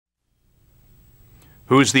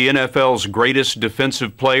Who's the NFL's greatest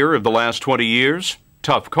defensive player of the last 20 years?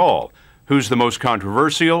 Tough call. Who's the most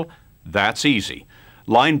controversial? That's easy.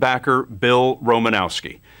 Linebacker Bill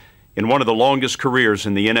Romanowski. In one of the longest careers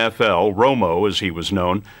in the NFL, Romo, as he was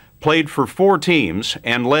known, played for 4 teams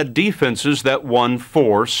and led defenses that won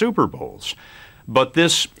 4 Super Bowls. But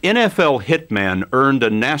this NFL hitman earned a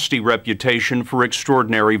nasty reputation for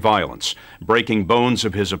extraordinary violence, breaking bones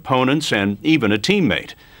of his opponents and even a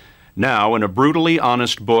teammate. Now, in a brutally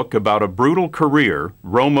honest book about a brutal career,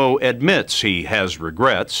 Romo admits he has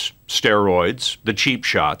regrets, steroids, the cheap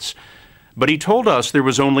shots, but he told us there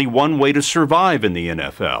was only one way to survive in the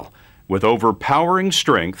NFL, with overpowering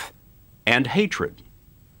strength and hatred.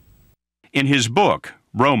 In his book,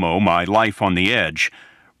 Romo, My Life on the Edge,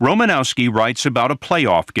 Romanowski writes about a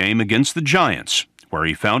playoff game against the Giants, where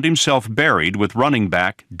he found himself buried with running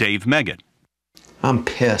back Dave Meggett. I'm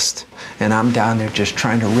pissed, and I'm down there just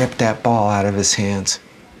trying to rip that ball out of his hands.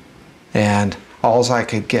 And all I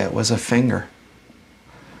could get was a finger.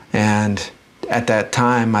 And at that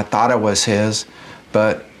time, I thought it was his,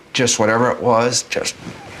 but just whatever it was,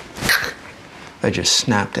 I just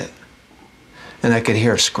snapped it. And I could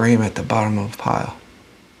hear a scream at the bottom of the pile.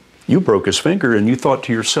 You broke his finger and you thought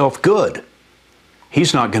to yourself, good,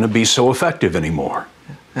 he's not going to be so effective anymore.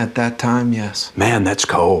 At that time, yes. Man, that's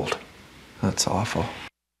cold. That's awful.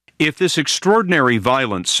 If this extraordinary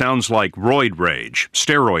violence sounds like roid rage,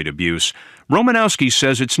 steroid abuse, Romanowski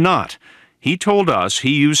says it's not. He told us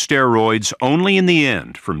he used steroids only in the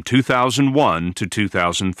end from 2001 to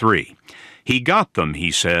 2003. He got them, he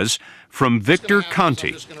says, from Victor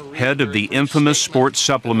Conti, head of the infamous sports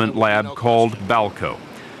supplement lab called Balco.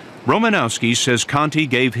 Romanowski says Conti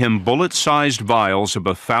gave him bullet-sized vials of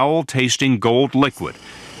a foul-tasting gold liquid.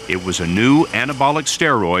 It was a new anabolic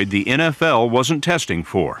steroid the NFL wasn't testing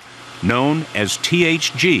for, known as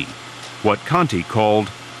THG, what Conti called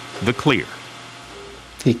the clear.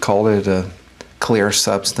 He called it a clear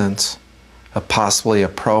substance, possibly a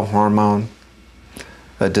pro-hormone,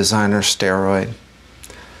 a designer steroid.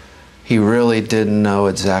 He really didn't know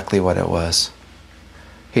exactly what it was.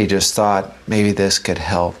 He just thought maybe this could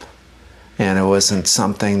help, and it wasn't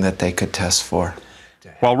something that they could test for.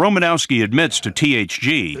 While Romanowski admits to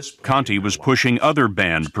THG, Conti was pushing other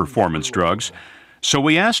banned performance drugs, so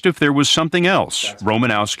we asked if there was something else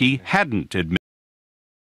Romanowski hadn't admitted.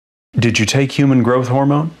 Did you take human growth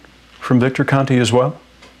hormone from Victor Conti as well?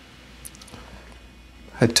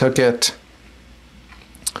 I took it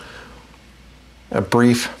a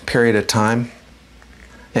brief period of time,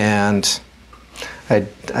 and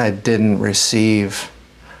I didn't receive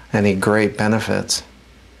any great benefits.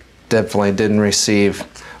 Definitely didn't receive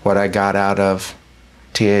what I got out of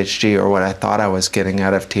THG or what I thought I was getting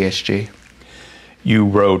out of THG. You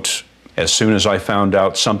wrote, as soon as I found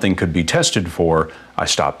out something could be tested for, I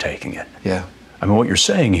stopped taking it. Yeah. I mean, what you're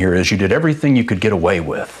saying here is you did everything you could get away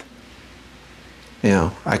with. You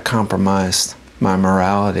know, I compromised my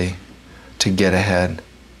morality to get ahead,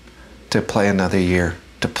 to play another year,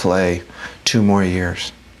 to play 2 more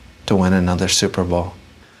years, to win another Super Bowl.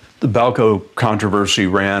 The Balco controversy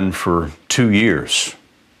ran for 2 years.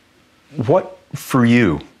 What, for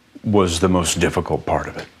you, was the most difficult part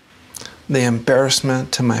of it? The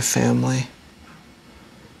embarrassment to my family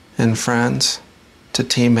and friends, to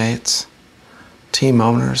teammates, team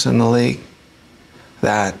owners in the league.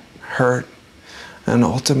 That hurt. And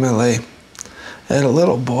ultimately, I had a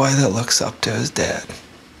little boy that looks up to his dad.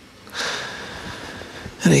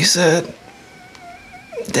 And he said,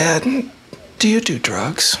 "Dad, do you do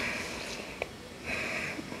drugs?"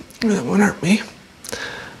 That would hurt me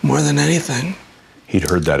more than anything. He'd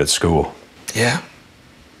heard that at school. Yeah.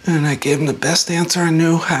 And I gave him the best answer I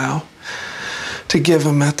knew how to give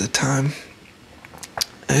him at the time.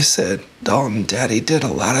 I said, "Dalton, Daddy did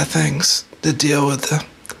a lot of things to deal with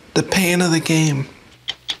the pain of the game.